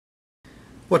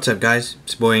What's up guys,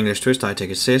 it's your boy englishtwist, I take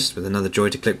assist with another Joy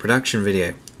to Click production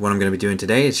video. What I'm going to be doing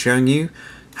today is showing you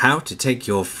how to take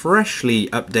your freshly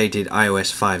updated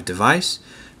iOS 5 device,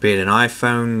 be it an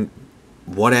iPhone,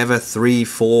 whatever, 3,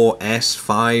 4, S,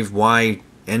 5, Y,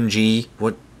 NG,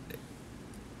 but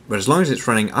as long as it's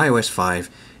running iOS 5,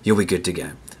 you'll be good to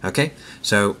go. Okay,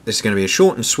 so this is going to be a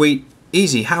short and sweet,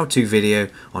 easy how-to video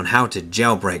on how to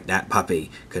jailbreak that puppy,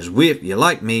 because if you're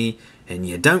like me, and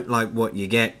you don't like what you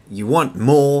get, you want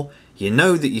more, you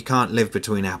know that you can't live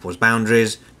between Apple's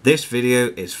boundaries, this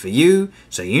video is for you,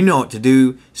 so you know what to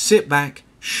do. Sit back,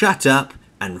 shut up,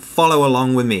 and follow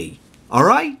along with me.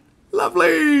 Alright?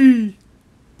 Lovely!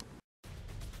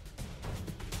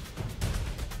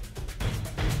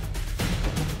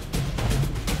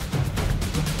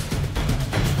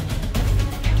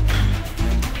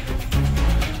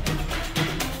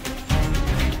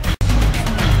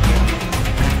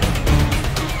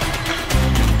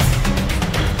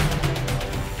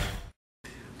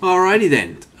 Alrighty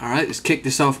then, alright, let's kick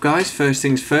this off guys. First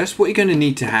things first, what you're going to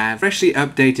need to have, freshly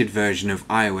updated version of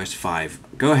iOS 5.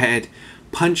 Go ahead,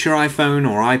 punch your iPhone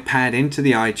or iPad into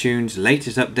the iTunes,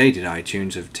 latest updated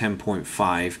iTunes of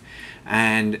 10.5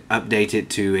 and update it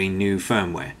to a new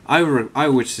firmware. I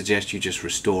would suggest you just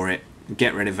restore it,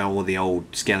 get rid of all the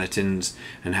old skeletons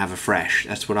and have a fresh.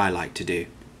 That's what I like to do.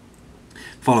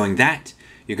 Following that,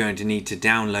 you're going to need to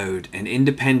download an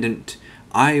independent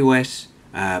iOS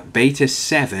beta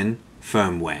 7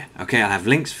 firmware. Okay, I'll have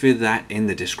links for that in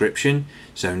the description,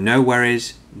 so no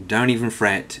worries, don't even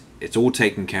fret, it's all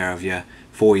taken care of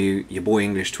for you. Your boy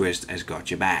englishtwist has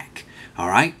got your back.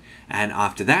 Alright, and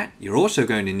after that you're also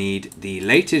going to need the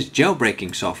latest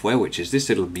jailbreaking software, which is this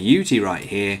little beauty right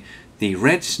here, the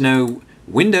Red Snow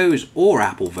Windows or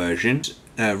Apple versions,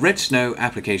 Red Snow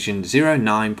application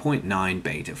 09.9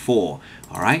 beta 4.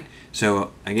 Alright,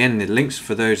 so again the links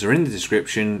for those are in the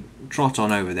description. Trot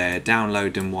on over there,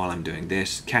 download them while I'm doing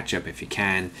this, catch up if you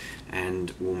can,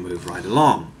 and we'll move right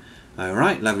along.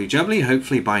 Alright, lovely jubbly,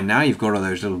 hopefully by now you've got all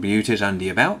those little beauties under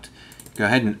your belt. Go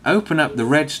ahead and open up the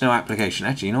Red Snow application.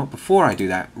 Actually, you know what, before I do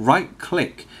that, right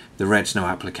click the Red Snow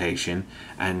application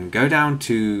and go down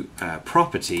to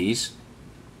Properties,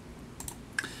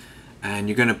 and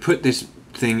you're going to put this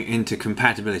thing into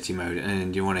compatibility mode,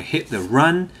 and you want to hit the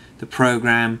Run the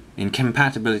program in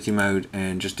compatibility mode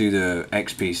and just do the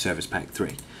XP Service Pack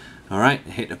 3. Alright,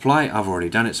 hit apply. I've already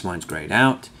done it, so mine's grayed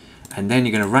out. And then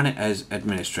you're going to run it as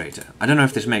administrator. I don't know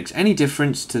if this makes any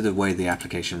difference to the way the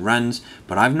application runs,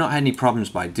 but I've not had any problems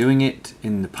by doing it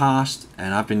in the past,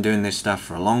 and I've been doing this stuff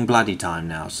for a long bloody time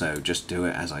now, so just do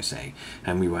it as I say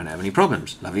and we won't have any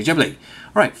problems. Lovely jubbly.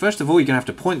 Alright, first of all you're going to have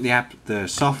to point the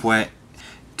software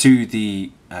to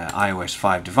the iOS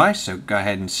 5 device, so go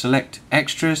ahead and select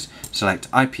Extras, select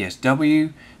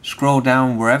IPSW, scroll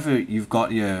down wherever you've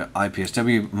got your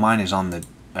IPSW. Mine is on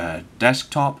the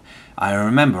desktop. I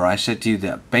remember I said to you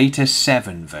that beta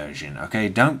 7 version, okay?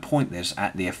 Don't point this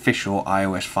at the official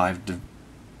iOS 5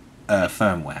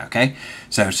 firmware, okay?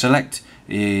 So select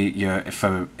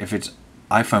if it's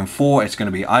iPhone 4, it's going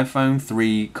to be iPhone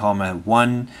 3,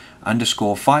 1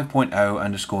 underscore 5.0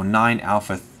 underscore 9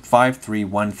 alpha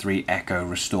 5313 echo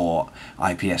restore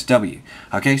IPSW.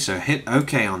 Okay, so hit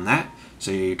OK on that.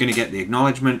 So you're going to get the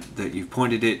acknowledgement that you've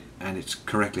pointed it and it's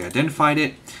correctly identified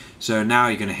it. So now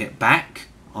you're going to hit back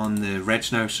on the Red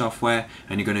Snow software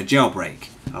and you're going to jailbreak.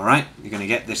 Alright, you're going to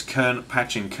get this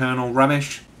patching kernel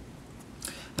rubbish.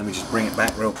 Let me just bring it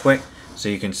back real quick so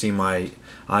you can see my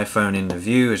iPhone in the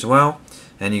view as well.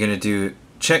 And you're going to do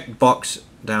check box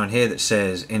down here that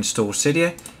says install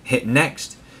Cydia. Hit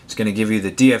next. It's going to give you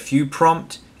the DFU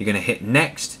prompt. You're going to hit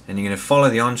next and you're going to follow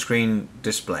the on-screen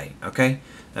display. Okay.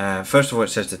 First of all, it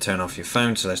says to turn off your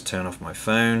phone, so let's turn off my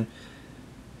phone.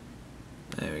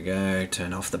 There we go.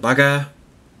 Turn off the bugger.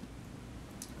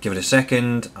 Give it a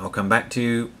second. I'll come back to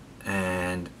you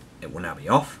and it will now be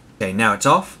off. Okay, now it's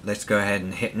off. Let's go ahead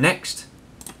and hit next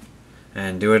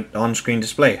and do it on-screen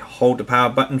display. Hold the power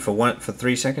button for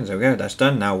 3 seconds. There we go, that's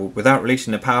done. Now without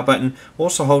releasing the power button,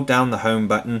 also hold down the home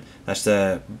button, that's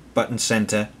the button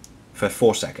center, for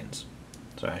 4 seconds.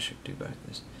 So I should do both of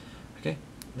this. Okay,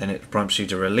 then it prompts you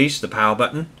to release the power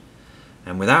button,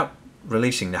 and without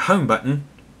releasing the home button,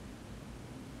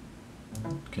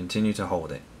 continue to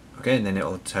hold it. Okay, and then it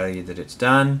will tell you that it's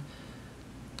done,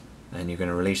 and you're going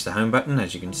to release the home button,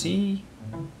 as you can see.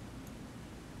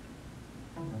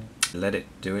 Let it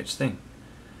do its thing.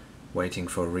 Waiting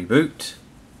for reboot.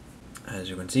 As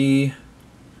you can see,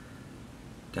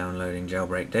 downloading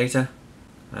jailbreak data.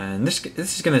 And this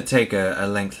is going to take a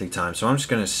lengthy time, so I'm just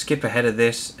going to skip ahead of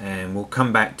this and we'll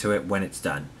come back to it when it's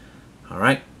done.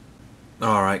 Alright,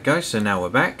 Alright guys, so now we're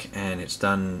back and it's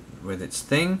done with its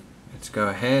thing. Let's go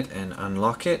ahead and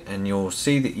unlock it, and you'll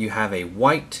see that you have a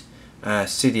white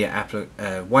Cydia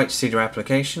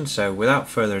application. So without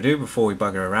further ado, before we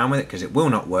bugger around with it, because it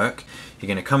will not work, you're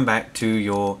going to come back to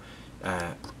your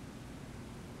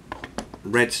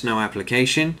Red Snow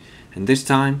application, and this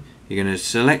time you're going to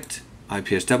select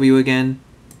IPSW again,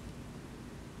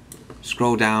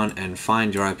 scroll down and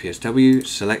find your IPSW,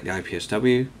 select the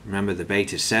IPSW, remember the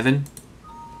beta is 7,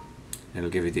 it'll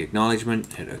give you the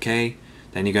acknowledgement, hit OK,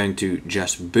 then you're going to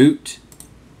just boot,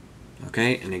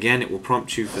 okay, and again it will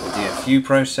prompt you for the DFU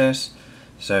process,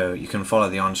 so you can follow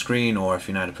the on screen, or if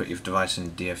you know how to put your device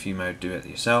in DFU mode, do it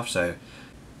yourself. So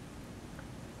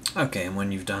okay, and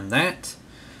when you've done that,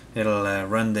 it'll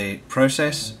run the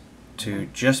process to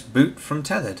just boot from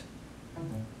tethered.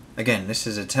 Again, this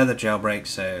is a tethered jailbreak,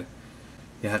 so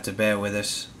you have to bear with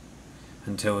us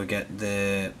until we get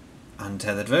the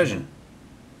untethered version.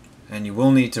 And you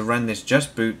will need to run this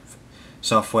just boot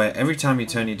software every time you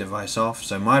turn your device off.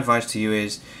 So my advice to you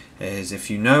is if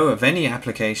you know of any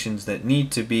applications that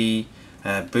need to be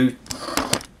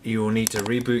you will need to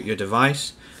reboot your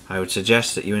device, I would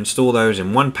suggest that you install those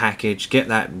in one package, get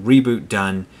that reboot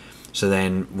done, so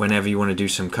then whenever you want to do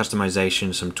some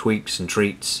customization, some tweaks and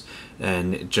treats,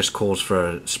 and it just calls for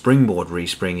a springboard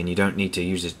respring and you don't need to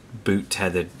use this boot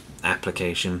tethered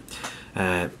application,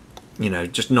 you know,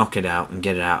 just knock it out and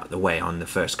get it out of the way on the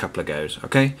first couple of goes.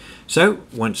 Okay, so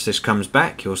once this comes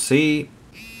back, you'll see,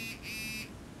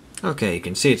 okay, you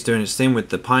can see it's doing its thing with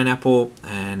the pineapple,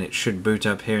 and it should boot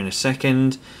up here in a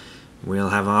second. We'll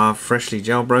have our freshly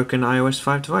jailbroken iOS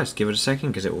 5 device. Give it a second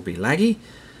because it will be laggy.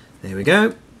 There we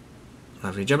go.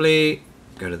 Lovely jubbly.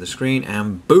 Go to the screen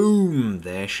and boom,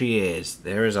 there she is.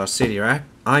 There is our Cydia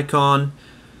icon.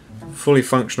 Fully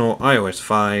functional iOS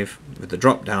 5 with the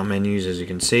drop down menus, as you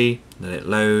can see. Let it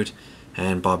load,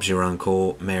 and Bob's your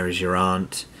uncle, Mary's your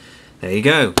aunt. There you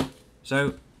go.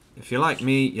 So if you're like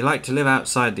me, you like to live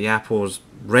outside the Apple's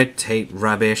red tape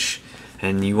rubbish,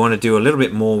 and you want to do a little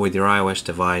bit more with your iOS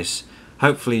device,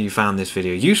 hopefully you found this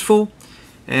video useful,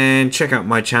 and check out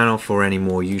my channel for any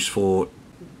more useful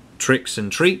tricks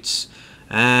and treats.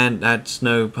 And that's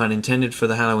no pun intended for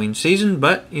the Halloween season,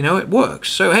 but you know, it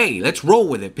works. So hey, let's roll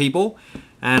with it, people.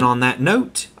 And on that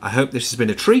note, I hope this has been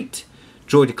a treat.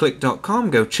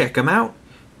 joy2click.com, go check them out.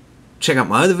 Check out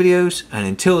my other videos, and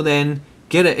until then,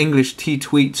 get at English T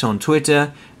Tweets on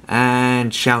Twitter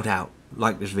and shout out.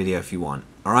 Like this video if you want.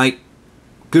 Alright?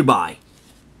 Goodbye.